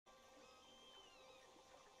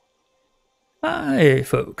Hi,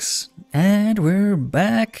 folks, and we're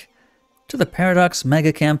back to the Paradox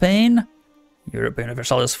Mega Campaign, Europa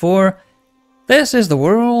Universalis 4. This is the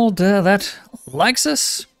world that likes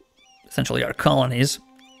us, essentially our colonies,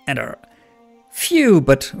 and our few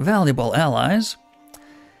but valuable allies,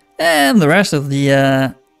 and the rest of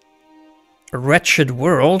the wretched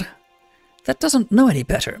world that doesn't know any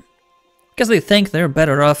better, because they think they're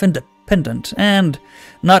better off independent and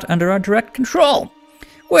not under our direct control.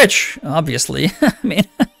 Which, obviously, I mean,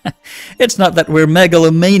 it's not that we're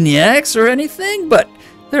megalomaniacs or anything, but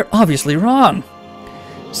they're obviously wrong.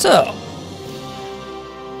 So,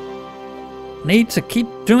 need to keep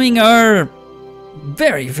doing our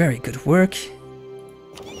very, very good work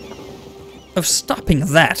of stopping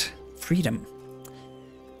that freedom.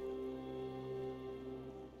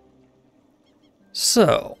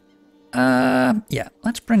 So, yeah,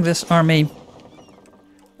 let's bring this army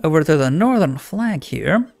over to the northern flag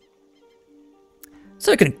here,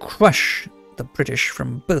 so we can crush the British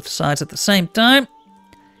from both sides at the same time.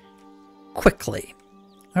 Quickly.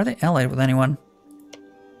 Are they allied with anyone?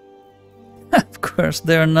 Of course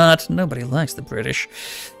they're not. Nobody likes the British.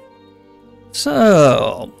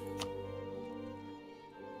 So...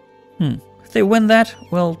 if they win that,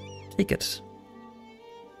 we'll take it.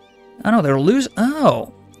 Oh no, they're losing.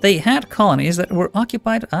 Oh! They had colonies that were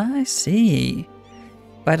occupied. I see.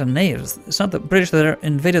 By the natives. It's not the British that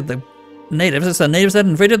invaded the natives, it's the natives that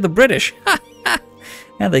invaded the British.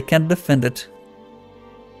 And they can't defend it.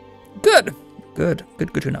 Good. Good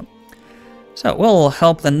to know. So we'll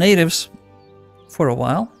help the natives for a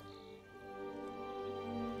while.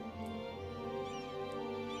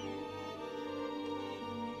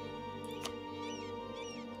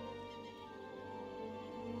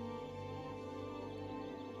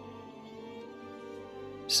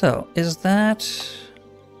 So, is that...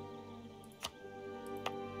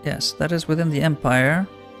 Yes, that is within the Empire.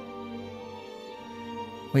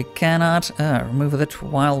 We cannot remove it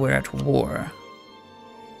while we're at war.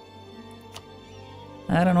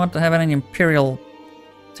 I don't want to have any Imperial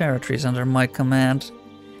territories under my command.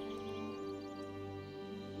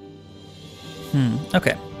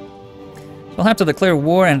 Okay. We'll have to declare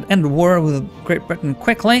war and end war with Great Britain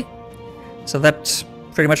quickly. So that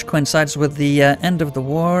pretty much coincides with the end of the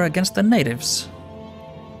war against the natives.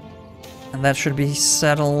 And that should be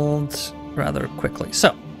settled rather quickly.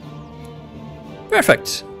 So,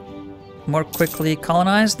 perfect. More quickly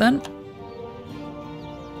colonized then.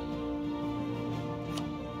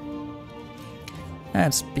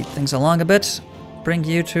 Let's speed things along a bit. Bring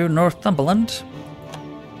you to Northumberland.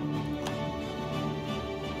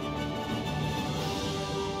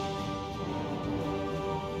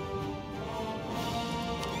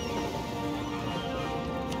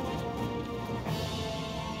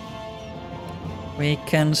 We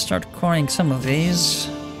can start coring some of these.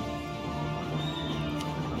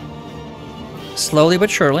 Slowly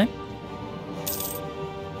but surely.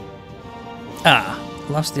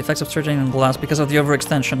 Lost the effects of surging and glass because of the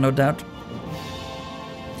overextension, no doubt.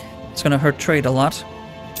 It's gonna hurt trade a lot.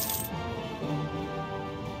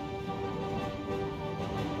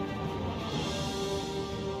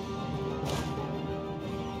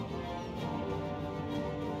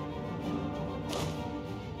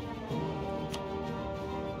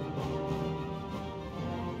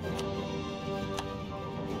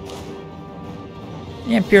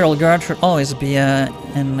 The Imperial Guard should always be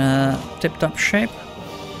in tip-top shape.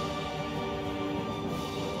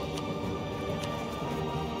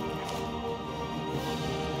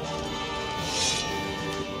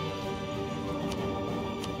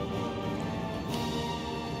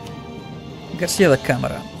 Garcia the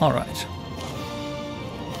camera. All right.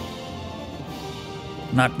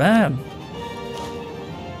 Not bad.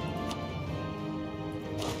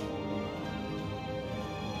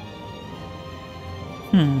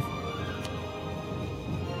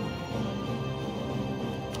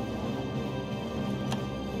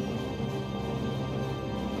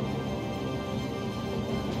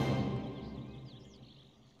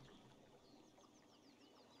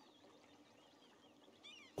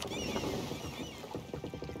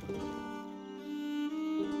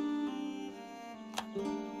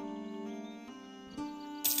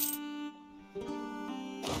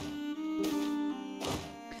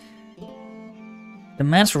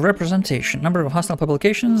 Demands for representation. Number of hostile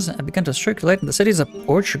publications have begun to circulate in the cities of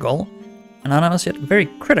Portugal. Anonymous yet very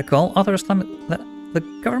critical. Authors claim that the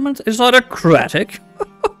government is autocratic.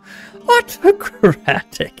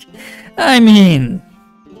 Autocratic. I mean,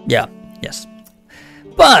 yeah, yes.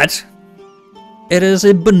 But it is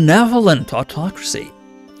a benevolent autocracy.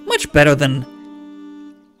 Much better than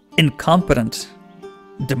incompetent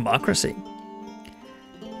democracy.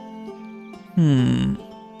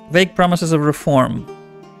 Vague promises of reform.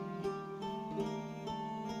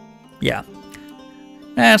 Yeah.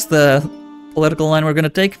 That's the political line we're gonna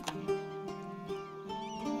take.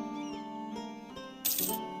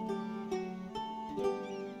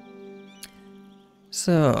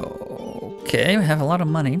 So, okay, we have a lot of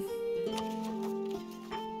money.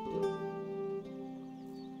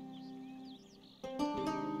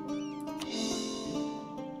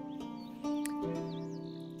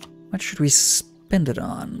 What should we spend it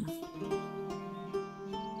on?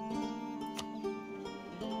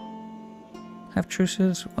 Have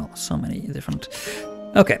truces? Well, so many different...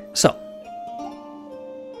 Okay, so.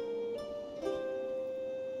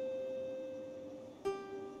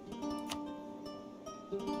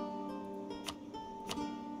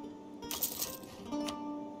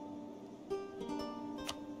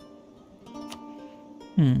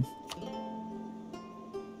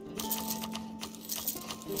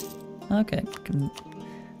 Okay, can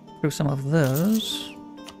prove some of those.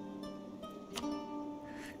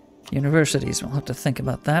 Universities, we'll have to think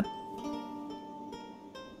about that.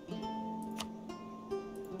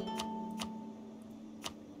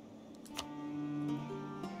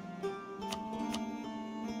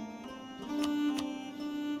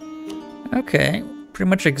 Okay, pretty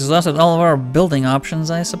much exhausted all of our building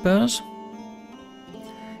options, I suppose.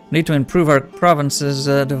 Need to improve our province's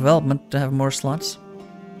development to have more slots.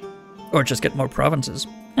 Or just get more provinces.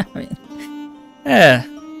 I mean, yeah.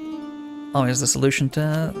 Always the solution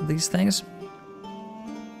to these things.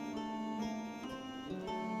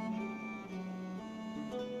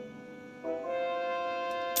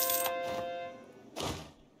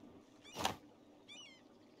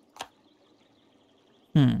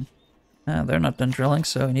 They're not done drilling,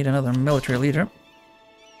 so we need another military leader.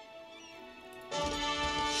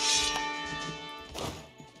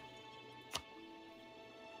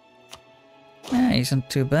 Isn't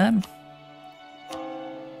too bad.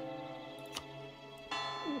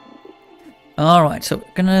 Alright, so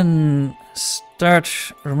we're gonna start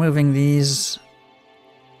removing these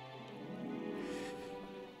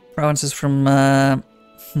provinces from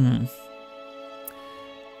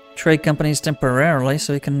trade companies temporarily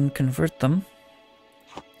so we can convert them.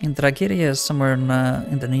 Indragiri is somewhere in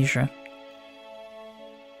Indonesia.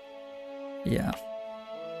 Yeah.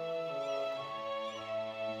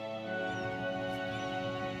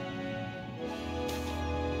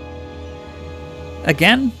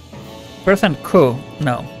 Again? Birth and Co.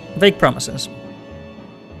 No. Vague promises.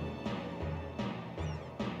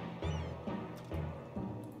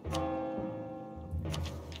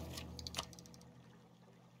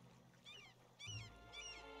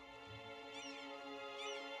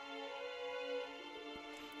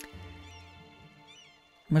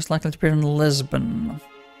 Most likely to appear in Lisbon.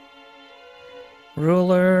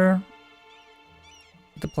 Ruler.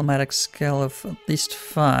 Diplomatic scale of at least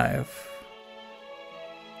 5.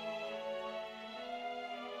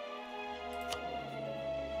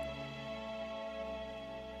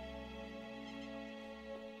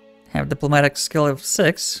 Have diplomatic skill of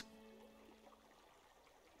 6.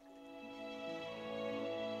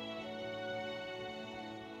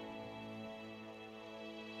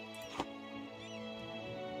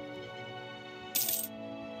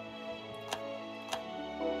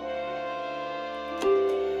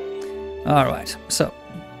 All right, so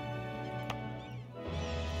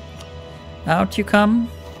out you come.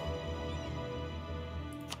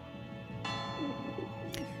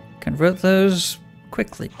 Convert those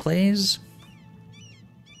quickly, please.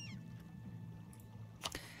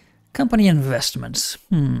 Company investments.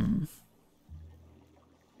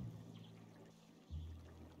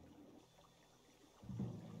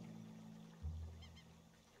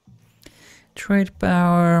 Trade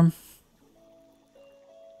power.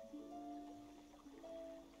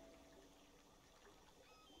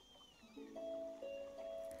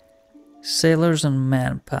 Sailors and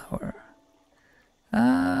manpower.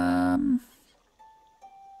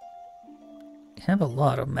 Have a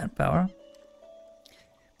lot of manpower.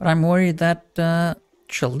 But I'm worried that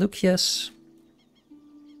Chalukyas...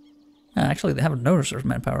 actually, they have no reserve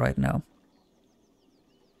manpower right now.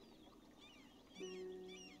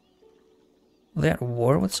 Are they at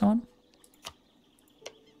war with someone?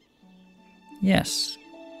 Yes.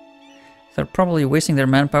 They're probably wasting their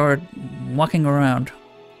manpower walking around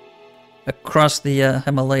across the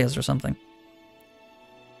Himalayas or something.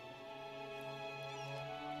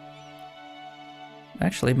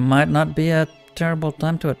 Actually, might not be a terrible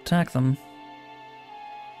time to attack them.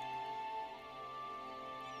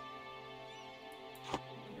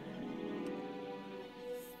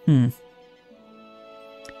 Hmm.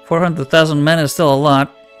 400,000 men is still a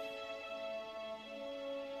lot.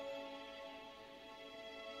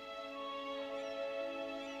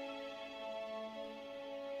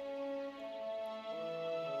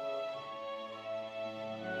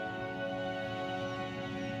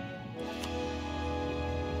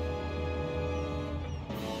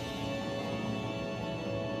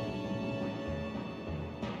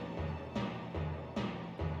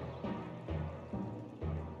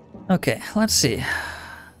 Okay, let's see.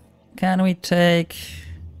 Can we take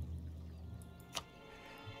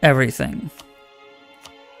everything?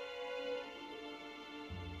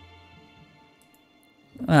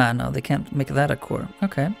 Ah, no, they can't make that a core.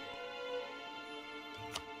 Okay.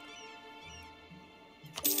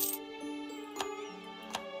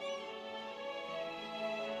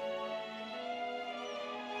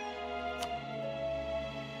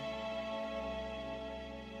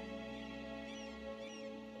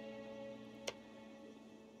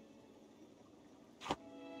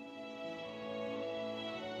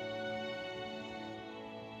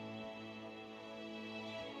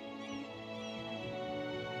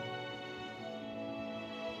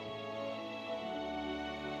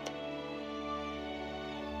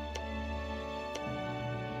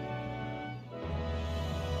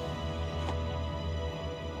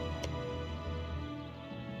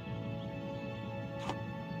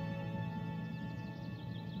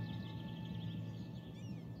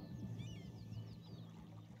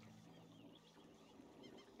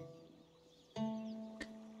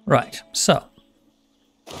 Right, so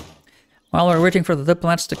while we're waiting for the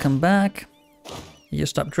diplomats to come back, you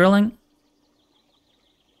stop drilling.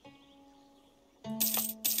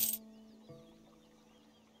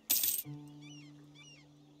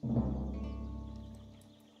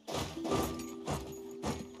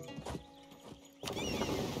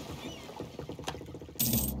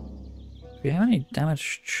 Do you have any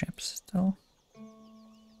damaged ships still?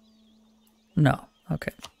 No,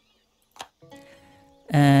 okay.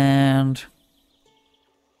 And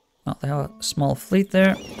well, they have a small fleet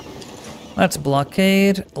there. Let's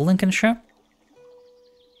blockade Lincolnshire.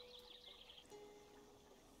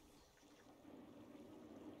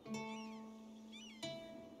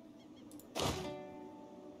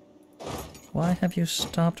 Why have you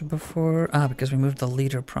stopped before? Ah, because we moved the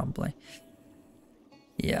leader, probably.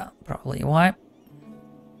 Yeah, probably. Why?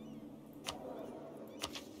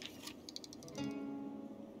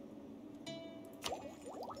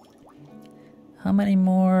 How many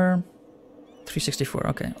more? 364,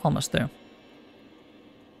 okay, almost there.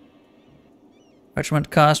 Regiment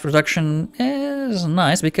cost reduction is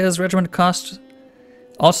nice because regiment cost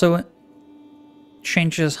also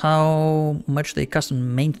changes how much they cost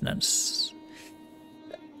in maintenance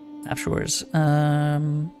afterwards.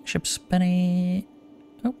 Ship's penny.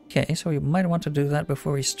 Okay, so we might want to do that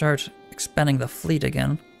before we start expanding the fleet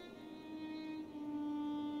again.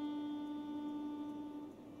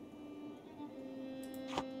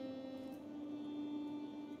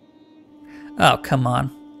 Oh, come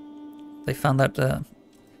on. They found that,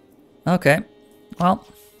 okay. Well,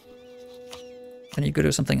 then you go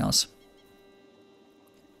do something else.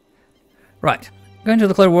 Right. Going to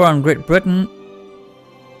declare war on Great Britain.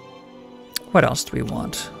 What else do we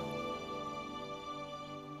want?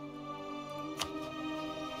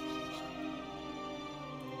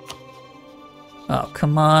 Oh,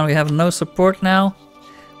 come on. We have no support now?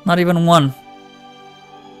 Not even one.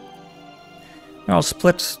 They're all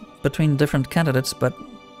split between different candidates, but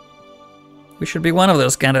we should be one of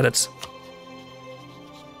those candidates.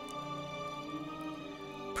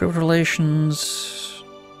 Improved relations.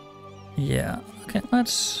 Yeah. Okay,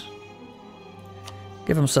 let's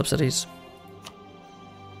give them subsidies.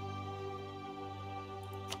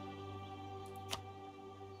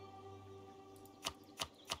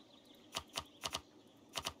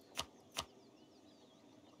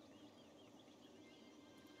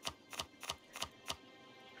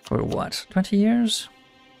 For what? 20 years?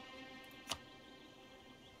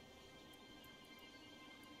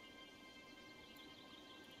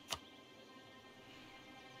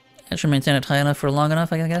 I should maintain it high enough for long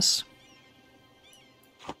enough, I guess.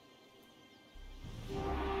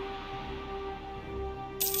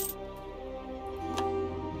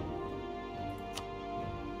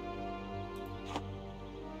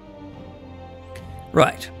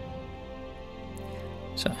 Right.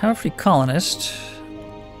 So, have a free colonist.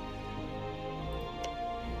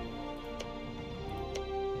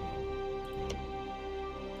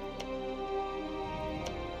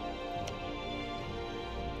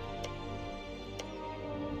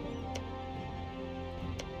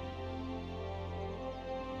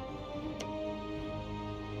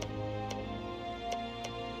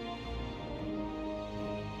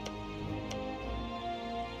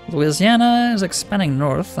 Louisiana is expanding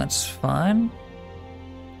north, that's fine.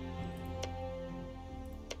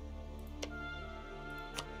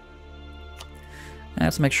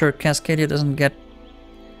 Let's make sure Cascadia doesn't get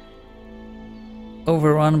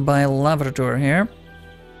overrun by Labrador here.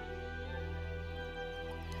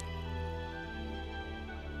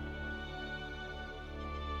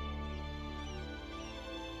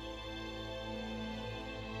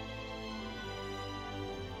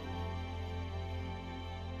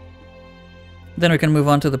 Then we can move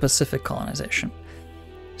on to the Pacific colonization.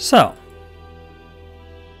 So,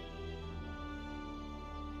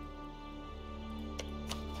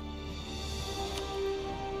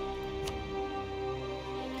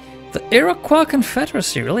 the Iroquois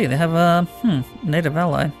Confederacy, really? They have a native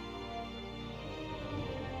ally.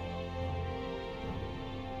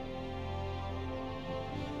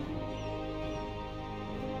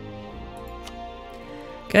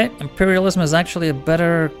 Okay, imperialism is actually a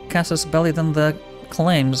better casus belli than the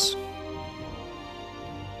claims.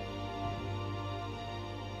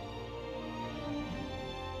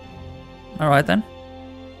 Alright then.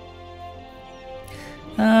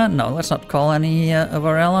 No, let's not call any of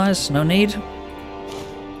our allies. No need.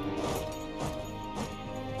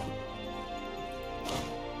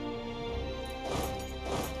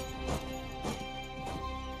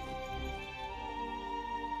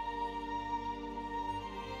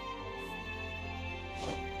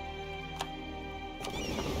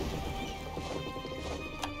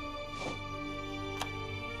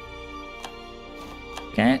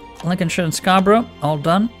 Okay, Lincolnshire and Scarborough, all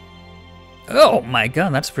done. Oh my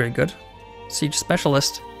god, that's very good. Siege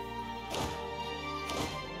specialist.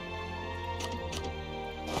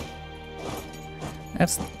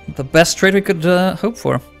 That's the best trade we could hope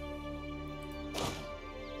for.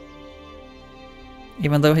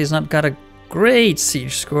 Even though he's not got a great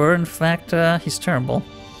siege score, in fact, he's terrible.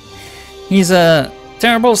 He's a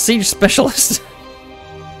terrible siege specialist.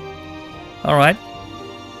 Alright.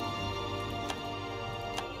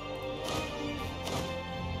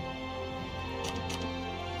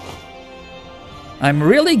 I'm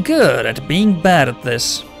really good at being bad at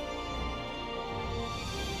this.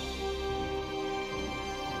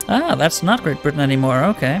 Ah, that's not Great Britain anymore,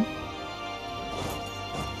 okay.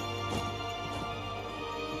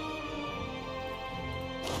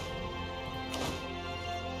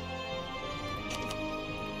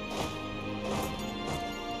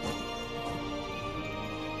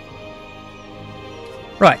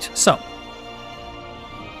 Right, so.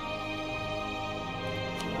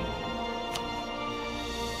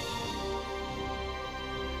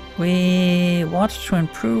 We want to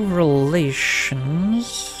improve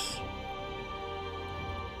relations.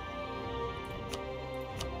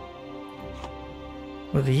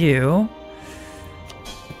 With you.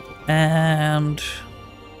 And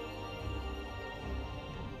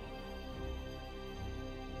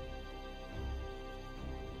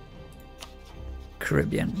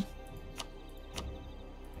Caribbean.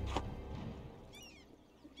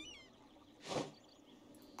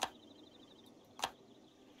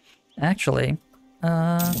 Actually,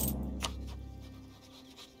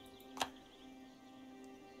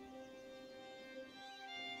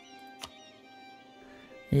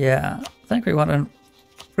 yeah, I think we want to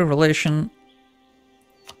improve relations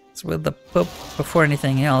with the Pope before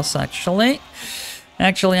anything else, actually.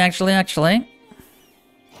 Actually.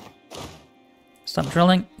 Stop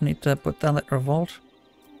drilling. Need to put down that revolt.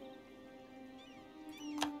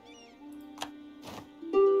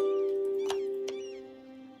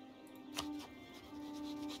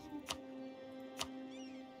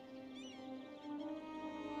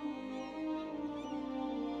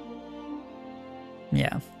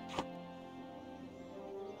 Yeah.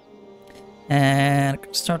 And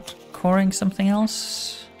start coring something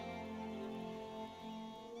else.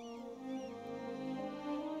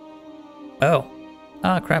 Oh.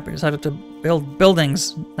 Ah, crap, we decided to build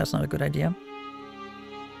buildings. That's not a good idea.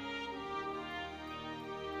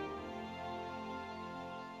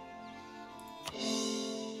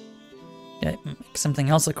 Okay, make something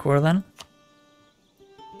else a core then.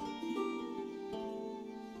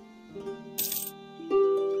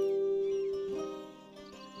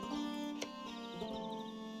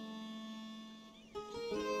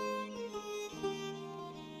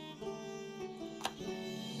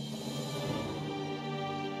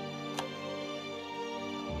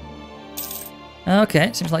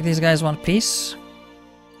 Okay, seems like these guys want peace.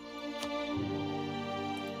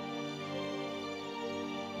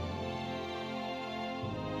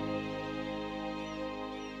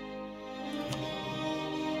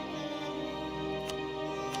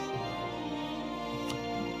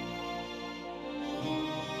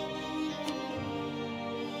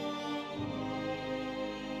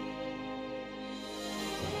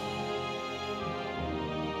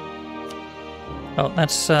 Oh,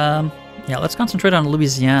 that's, yeah, let's concentrate on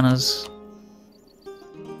Louisiana's.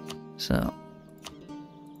 So.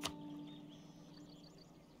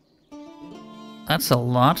 That's a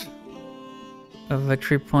lot of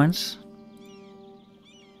victory points.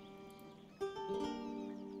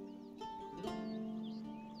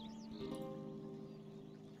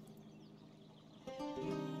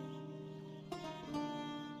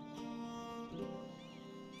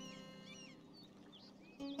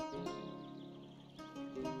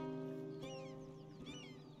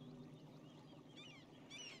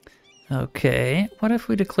 Okay, what if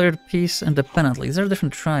we declared peace independently? These are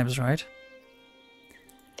different tribes, right?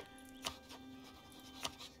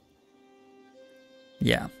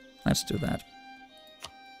 Yeah, let's do that.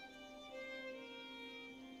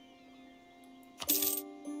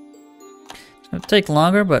 It's gonna take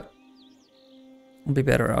longer, but we'll be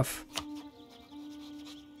better off.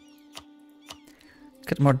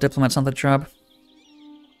 Get more diplomats on the job.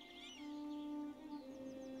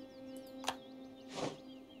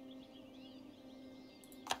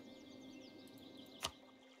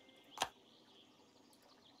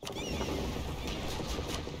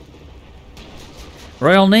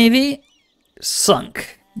 Royal Navy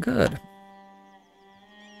sunk. Good.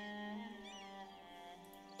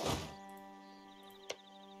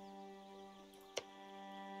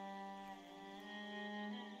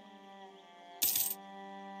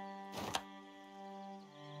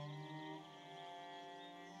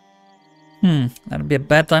 That'd be a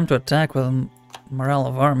bad time to attack when morale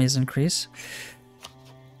of armies increase.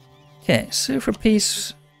 Okay, sue for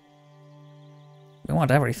peace. We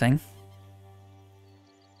want everything.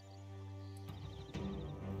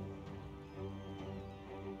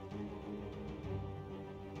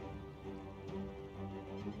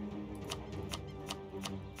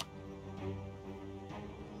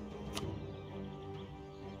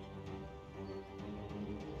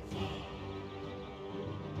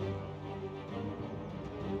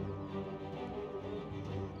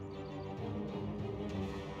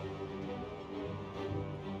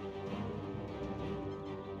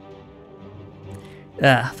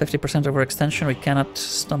 Ah, 50% overextension, we cannot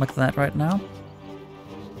stomach that right now.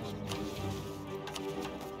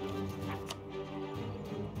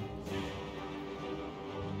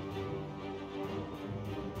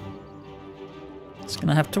 It's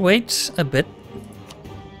gonna have to wait a bit.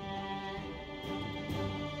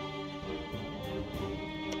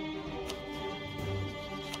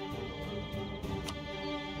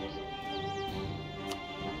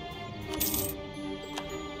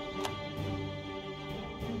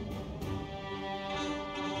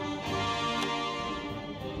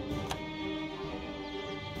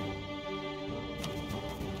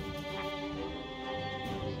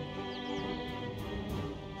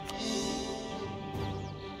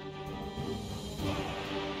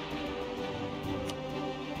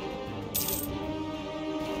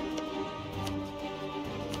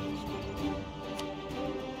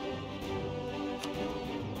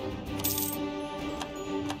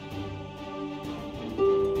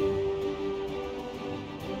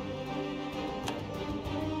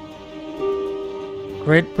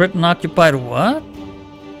 Great Britain occupied what?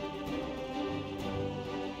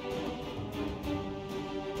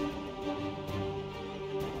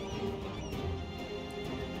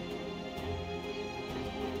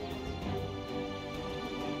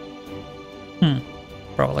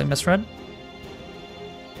 Probably misread.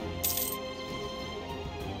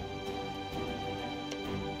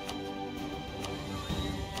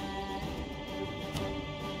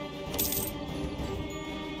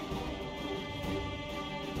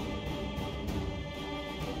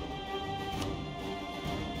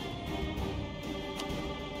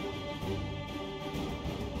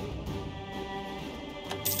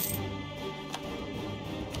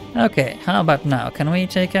 Okay, how about now? Can we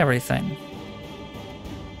take everything?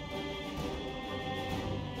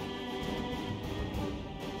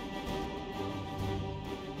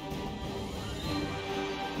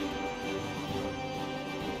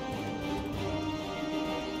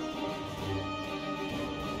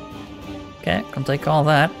 Okay, can take all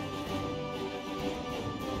that.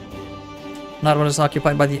 Not what is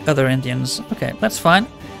occupied by the other Indians. Okay, that's fine.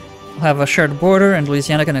 We'll have a shared border and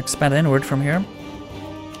Louisiana can expand inward from here.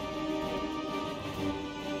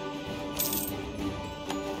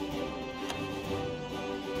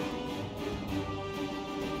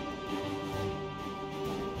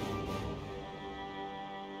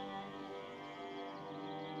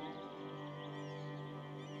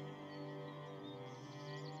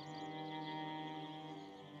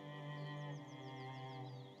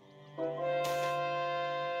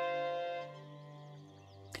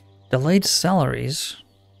 Delayed salaries.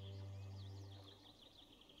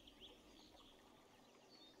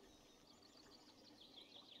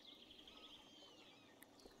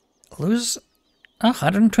 Lose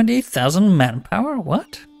 128,000 manpower?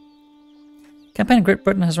 What? Campaign in Great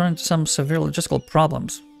Britain has run into some severe logistical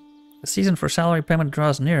problems. The season for salary payment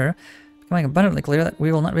draws near, becoming abundantly clear that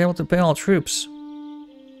we will not be able to pay all troops.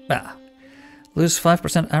 Ah. Lose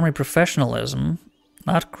 5% army professionalism.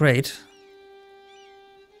 Not great.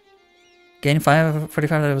 Gain 45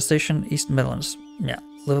 devastation, East Midlands. Yeah,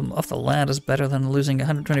 live off the land is better than losing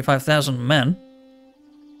 125,000 men.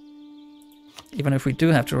 Even if we do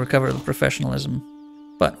have to recover the professionalism.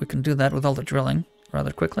 But we can do that with all the drilling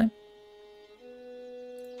rather quickly.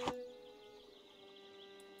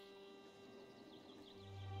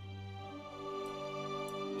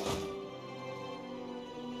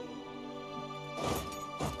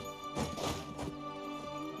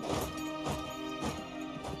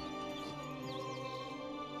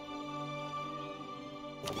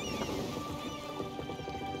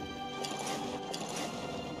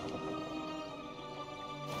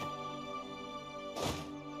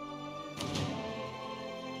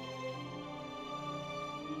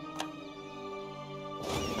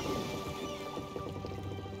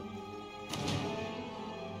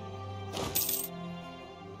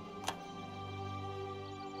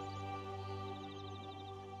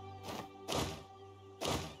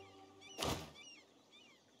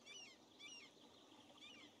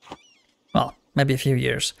 Well, maybe a few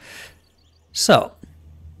years. So,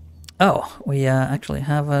 oh, we actually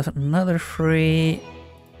have another free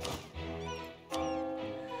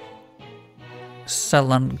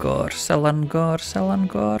Selangor, Selangor,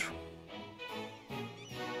 Selangor.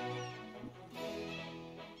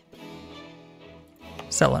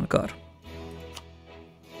 Selangor.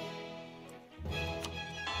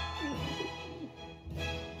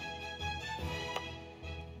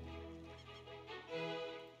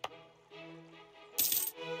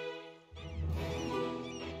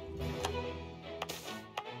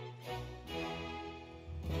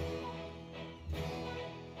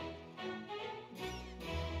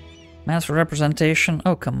 Mass for representation?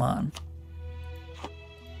 Oh, come on.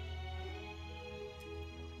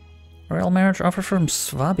 Royal marriage offer from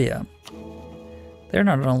Swabia. They're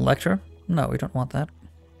not an elector. No, we don't want that.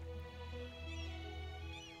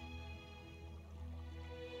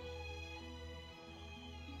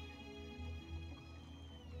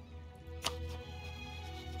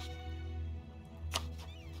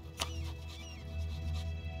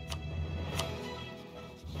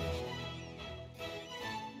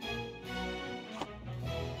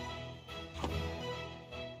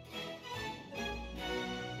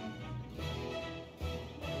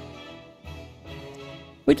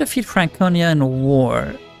 We defeat Franconia in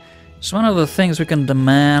war. It's one of the things we can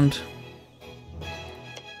demand.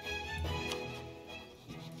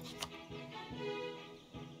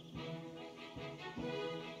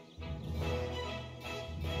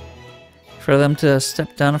 For them to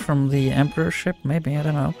step down from the emperorship, maybe, I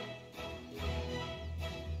don't know.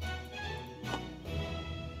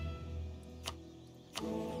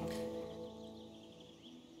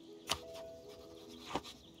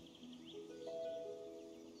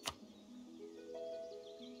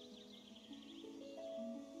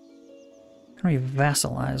 Can we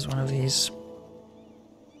vassalize one of these?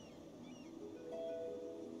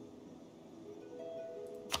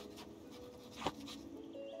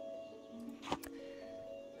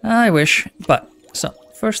 I wish, but, so,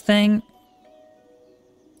 first thing.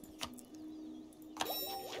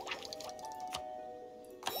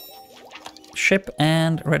 Ship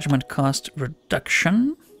and regiment cost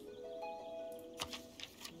reduction.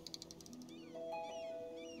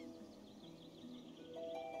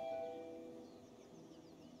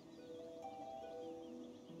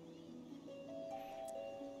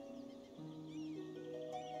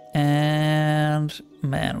 And,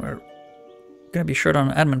 man, we're gonna be short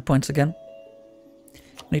on admin points again.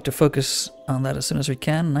 Need to focus on that as soon as we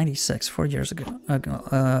can. 96, 4 years ago.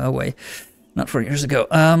 Away. Not 4 years ago.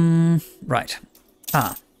 Right.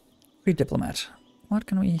 Free diplomat. What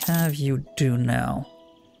can we have you do now?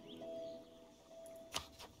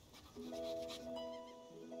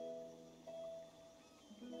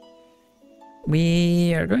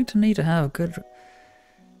 We are going to need to have good...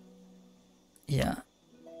 Yeah.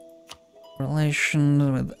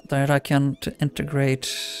 Relation with Dirakian to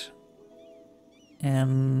integrate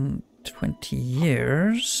in 20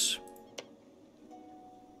 years.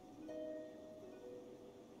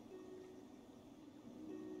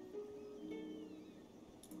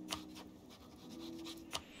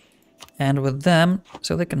 And with them,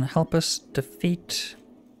 so they can help us defeat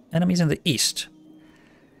enemies in the east,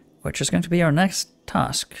 which is going to be our next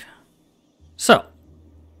task. So,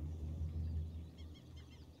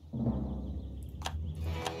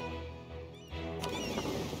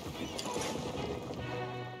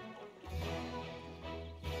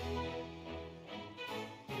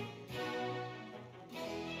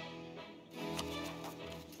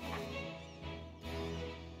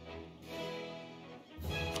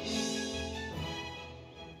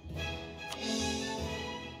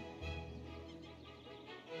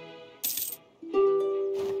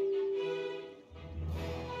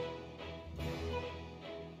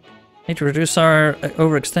 Need to reduce our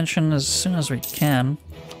overextension as soon as we can.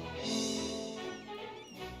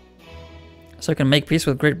 So we can make peace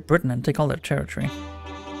with Great Britain and take all their territory.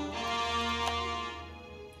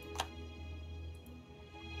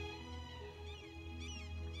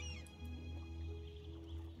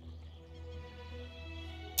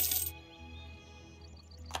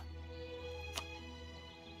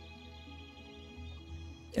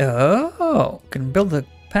 Oh, can build the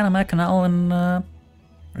Panama Canal in,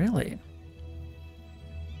 really?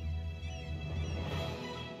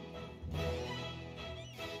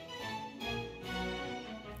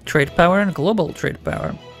 Trade power and global trade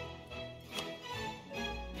power.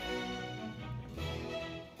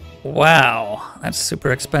 Wow, that's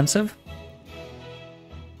super expensive.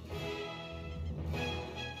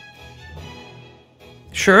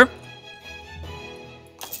 Sure.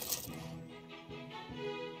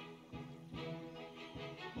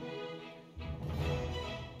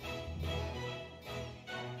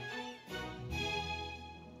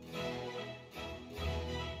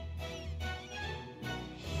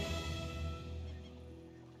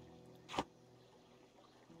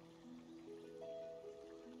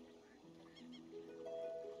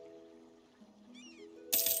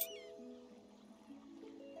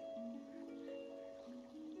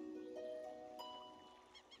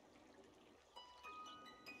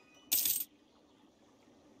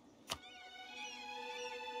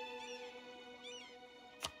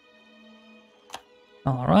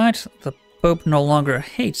 Alright, the Pope no longer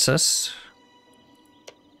hates us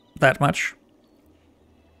that much.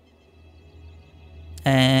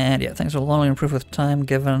 And yeah, things will only improve with time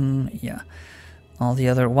given, yeah, all the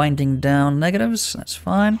other winding down negatives. That's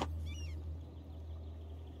fine.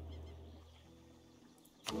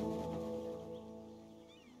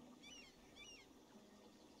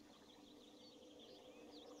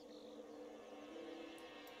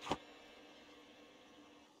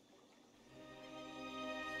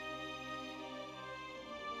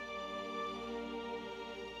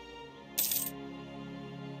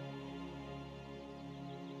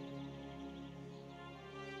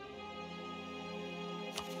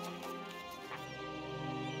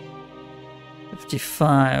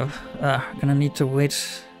 Gonna need to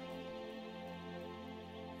wait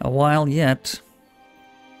a while yet.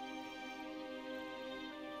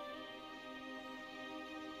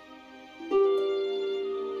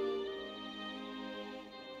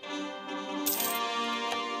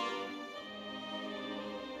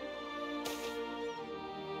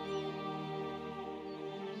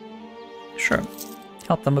 Sure,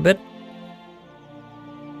 help them a bit.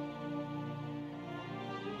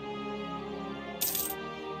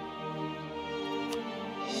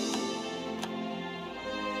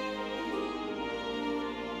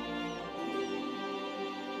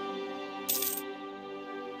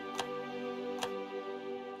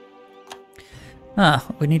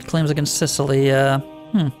 We need claims against Sicily,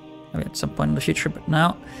 maybe at some point in the future, but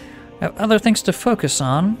now I have other things to focus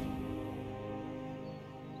on.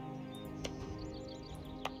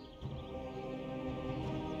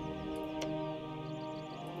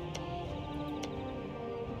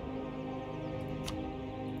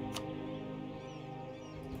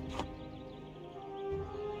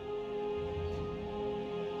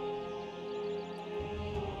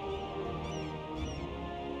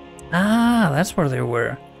 Ah, that's where they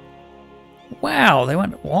were. Wow, they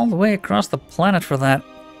went all the way across the planet for that.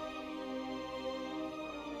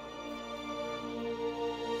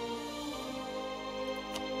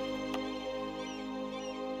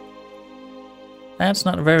 That's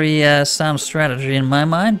not a very sound strategy in my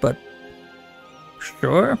mind, but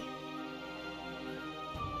sure.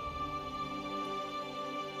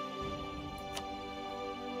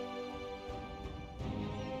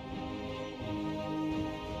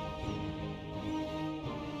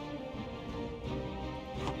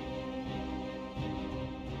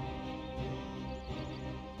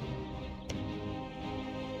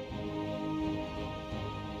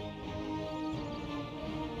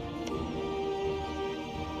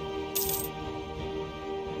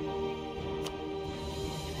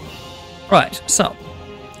 Right, so,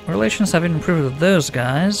 relations have improved with those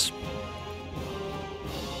guys.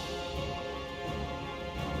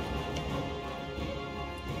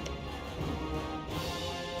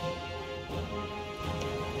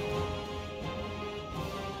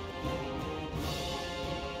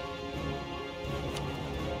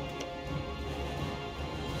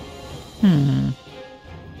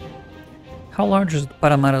 How large is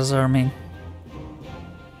Paramara's army?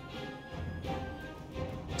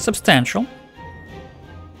 Substantial.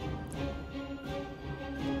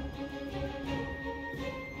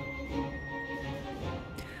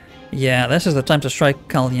 Yeah, this is the time to strike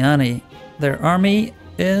Kalyani. Their army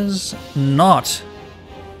is not.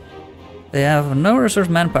 They have no reserve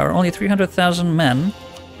manpower, only 300,000 men.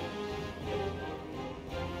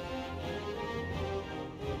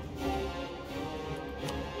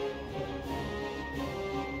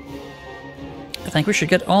 I think we should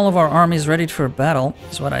get all of our armies ready for battle,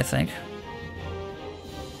 is what I think.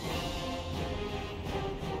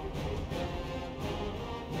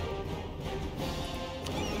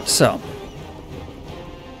 So.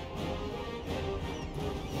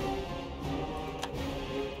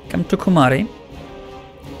 Come to Kumari.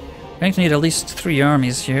 We're going to need at least 3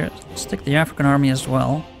 armies here. Let's take the African army as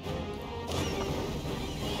well.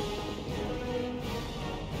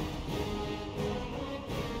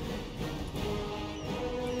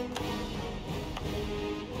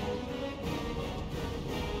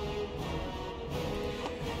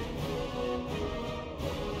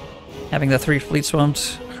 Having the 3 fleets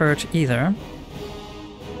won't hurt either.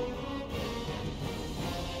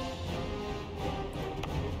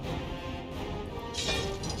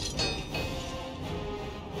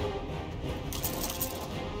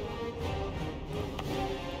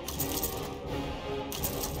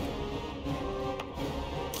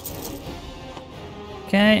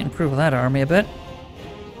 Okay, improve that army a bit.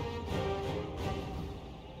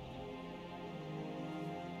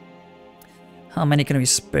 How many can we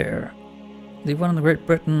spare? Leave one in the Great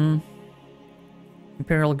Britain.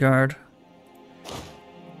 Imperial Guard.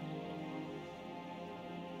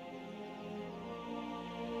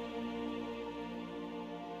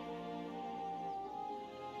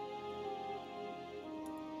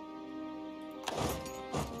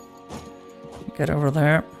 Get over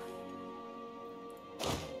there.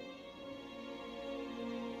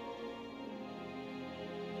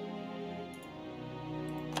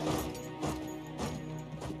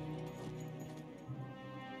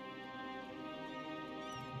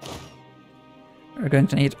 We're going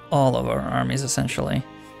to need all of our armies, essentially.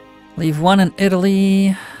 Leave one in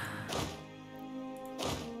Italy.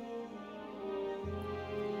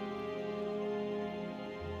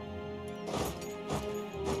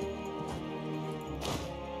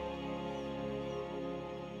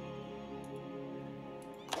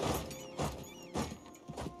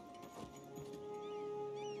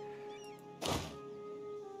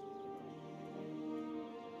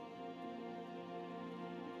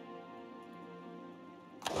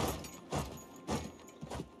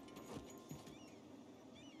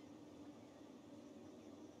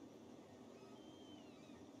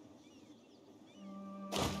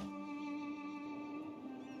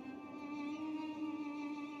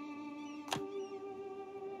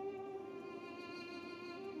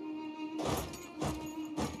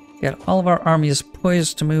 Get all of our armies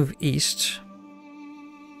poised to move east.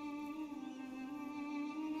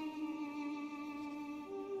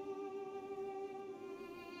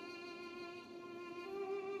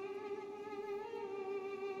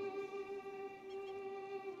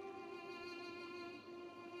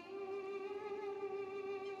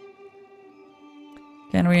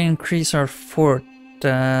 Can we increase our fort?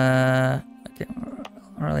 Okay,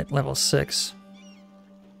 we're at level 6.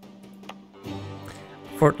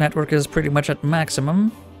 Fort network is pretty much at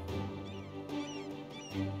maximum.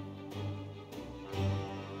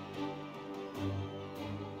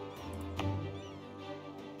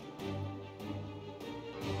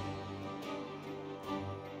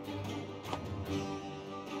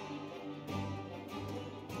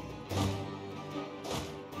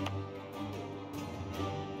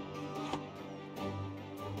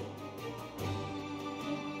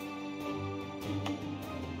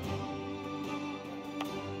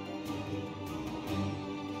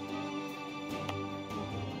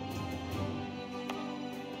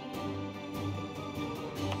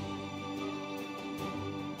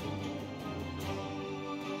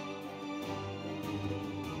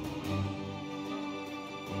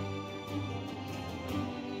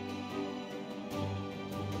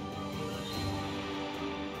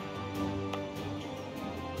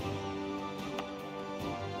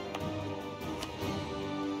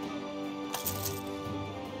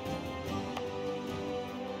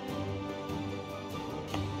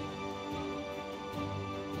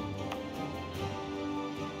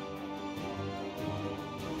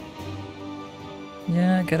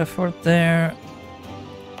 Yeah, get a fort there.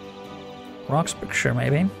 Roxburghshire,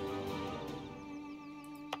 maybe.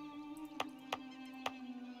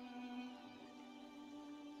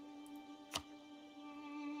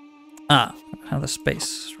 Ah, have the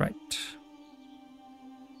space, right.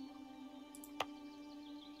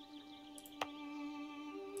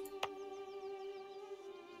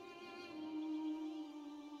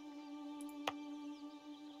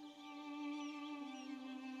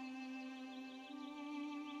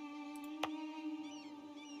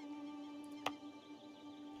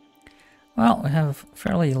 Well, we have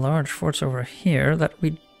fairly large forts over here that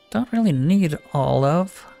we don't really need all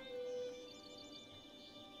of.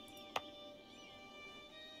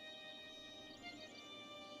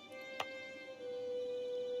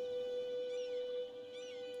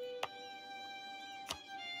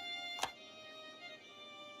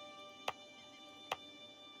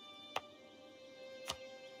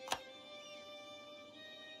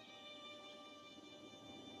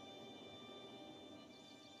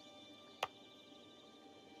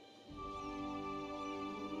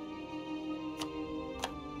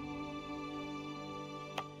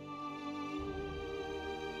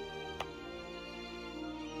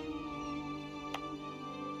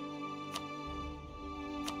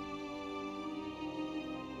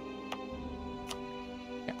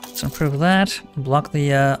 Let's improve that. Block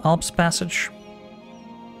the Alps passage.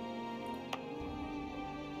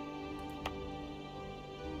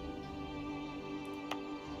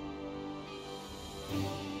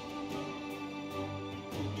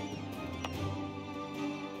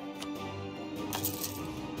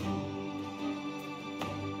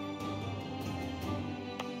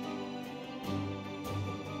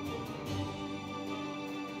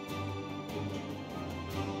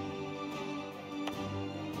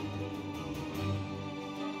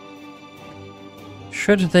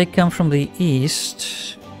 Should they come from the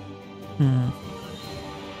east?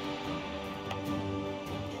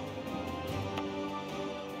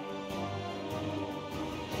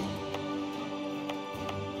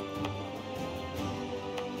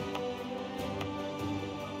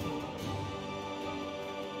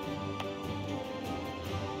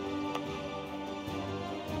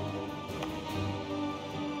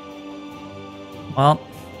 Well,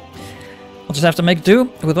 we'll just have to make do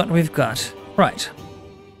with what we've got. Right.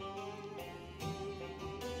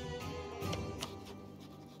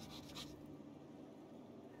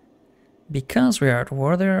 Because we are at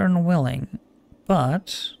war, they're unwilling.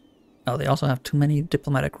 But... oh, they also have too many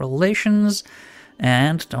diplomatic relations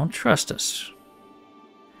and don't trust us.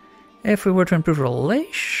 If we were to improve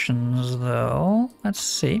relations, though... let's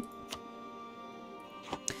see.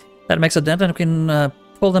 That makes a dent and we can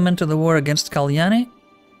pull them into the war against Kalyani.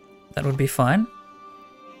 That would be fine.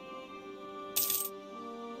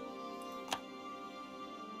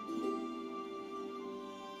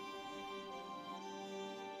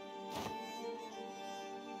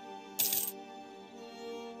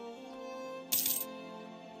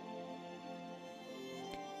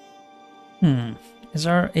 Is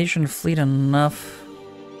our Asian fleet enough?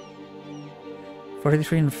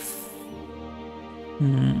 43 and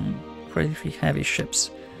 43 heavy ships.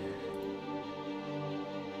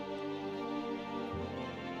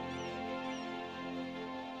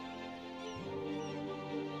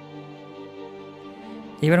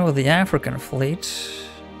 Even with the African fleet,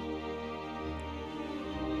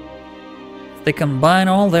 if they combine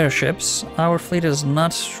all their ships, our fleet is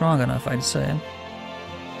not strong enough, I'd say.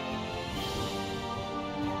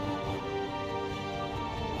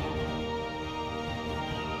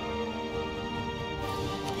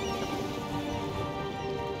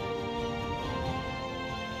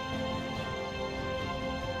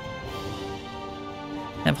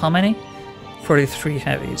 Have how many? 43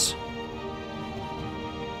 heavies.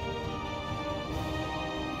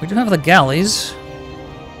 We do have the galleys.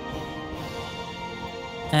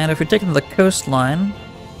 And if we take them to the coastline,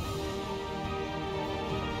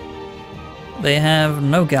 they have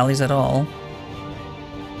no galleys at all.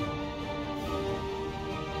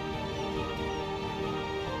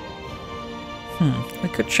 We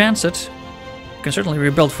could chance it. We can certainly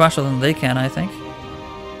rebuild faster than they can, I think.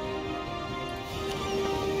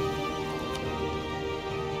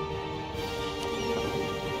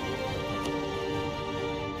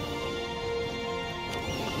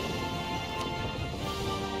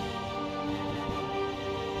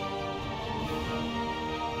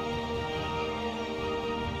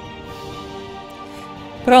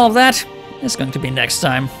 But all of that is going to be next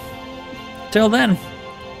time. Till then.